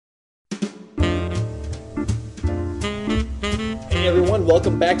Hey everyone,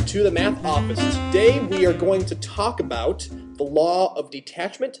 welcome back to the Math Office. Today we are going to talk about the Law of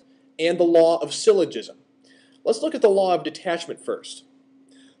Detachment and the Law of Syllogism. Let's look at the Law of Detachment first.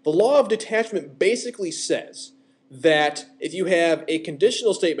 The Law of Detachment basically says that if you have a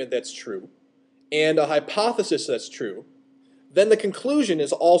conditional statement that's true and a hypothesis that's true, then the conclusion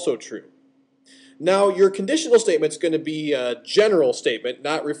is also true. Now, your conditional statement is going to be a general statement,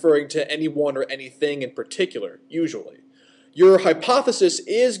 not referring to anyone or anything in particular, usually. Your hypothesis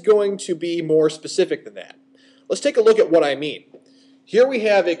is going to be more specific than that. Let's take a look at what I mean. Here we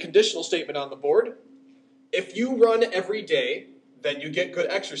have a conditional statement on the board. If you run every day, then you get good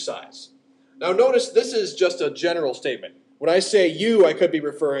exercise. Now notice this is just a general statement. When I say you, I could be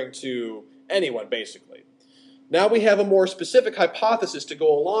referring to anyone, basically. Now we have a more specific hypothesis to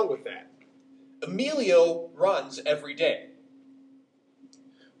go along with that. Emilio runs every day.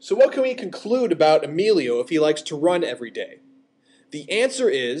 So what can we conclude about Emilio if he likes to run every day? The answer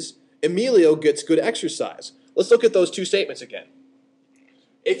is Emilio gets good exercise. Let's look at those two statements again.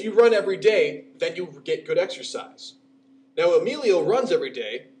 If you run every day, then you get good exercise. Now Emilio runs every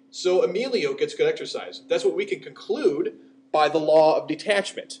day, so Emilio gets good exercise. That's what we can conclude by the law of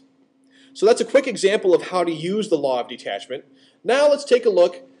detachment. So that's a quick example of how to use the law of detachment. Now let's take a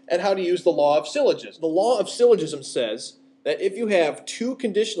look at how to use the law of syllogism. The law of syllogism says that if you have two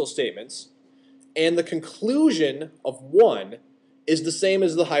conditional statements and the conclusion of one is the same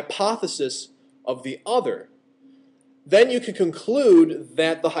as the hypothesis of the other, then you can conclude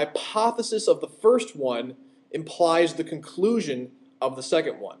that the hypothesis of the first one implies the conclusion of the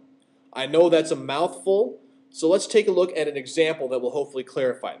second one. I know that's a mouthful, so let's take a look at an example that will hopefully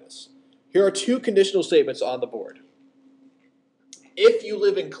clarify this. Here are two conditional statements on the board. If you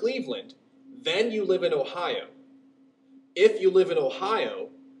live in Cleveland, then you live in Ohio. If you live in Ohio,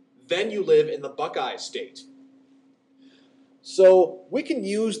 then you live in the Buckeye State. So we can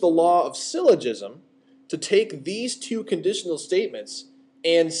use the law of syllogism to take these two conditional statements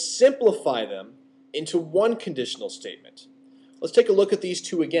and simplify them into one conditional statement. Let's take a look at these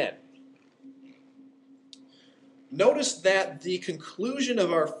two again. Notice that the conclusion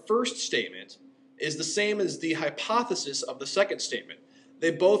of our first statement is the same as the hypothesis of the second statement.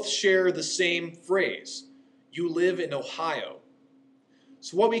 They both share the same phrase. You live in Ohio.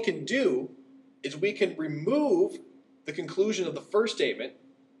 So what we can do is we can remove the conclusion of the first statement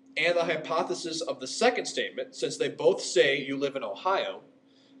and the hypothesis of the second statement, since they both say you live in Ohio,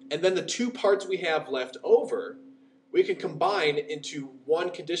 and then the two parts we have left over, we can combine into one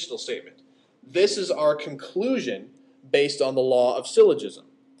conditional statement. This is our conclusion based on the law of syllogism.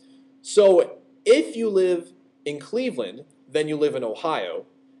 So if you live in Cleveland, then you live in Ohio,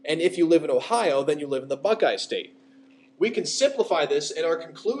 and if you live in Ohio, then you live in the Buckeye State. We can simplify this, and our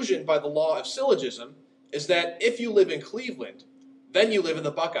conclusion by the law of syllogism is that if you live in Cleveland, then you live in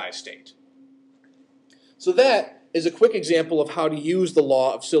the Buckeye State. So that is a quick example of how to use the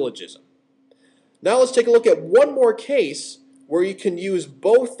law of syllogism. Now let's take a look at one more case where you can use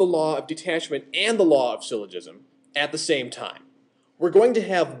both the law of detachment and the law of syllogism at the same time. We're going to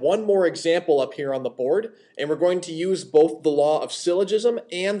have one more example up here on the board, and we're going to use both the law of syllogism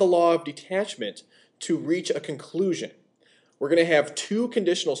and the law of detachment to reach a conclusion. We're going to have two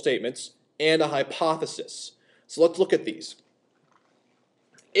conditional statements and a hypothesis. So let's look at these.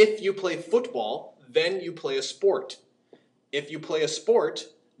 If you play football, then you play a sport. If you play a sport,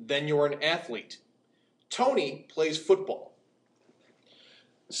 then you're an athlete. Tony plays football.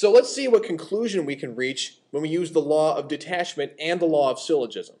 So let's see what conclusion we can reach when we use the law of detachment and the law of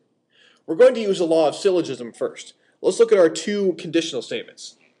syllogism. We're going to use the law of syllogism first. Let's look at our two conditional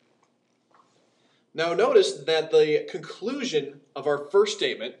statements. Now notice that the conclusion of our first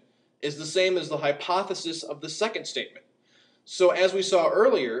statement is the same as the hypothesis of the second statement. So as we saw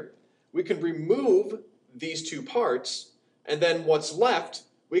earlier, we can remove these two parts, and then what's left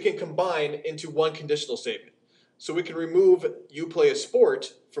we can combine into one conditional statement. So we can remove you play a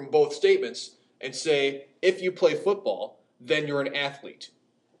sport from both statements and say, if you play football, then you're an athlete.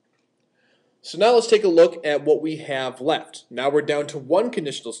 So now let's take a look at what we have left. Now we're down to one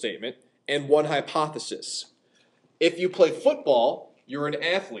conditional statement and one hypothesis. If you play football, you're an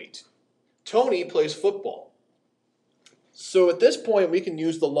athlete. Tony plays football. So at this point, we can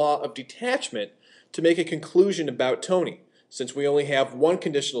use the law of detachment to make a conclusion about Tony, since we only have one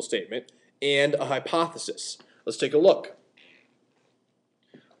conditional statement and a hypothesis. Let's take a look.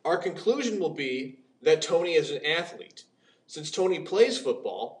 Our conclusion will be that Tony is an athlete. Since Tony plays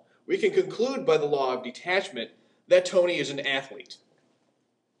football, we can conclude by the law of detachment that Tony is an athlete.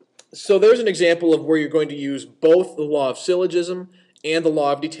 So there's an example of where you're going to use both the law of syllogism and the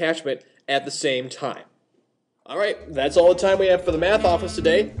law of detachment at the same time. All right, that's all the time we have for the math office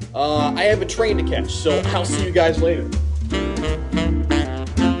today. I have a train to catch, so I'll see you guys later.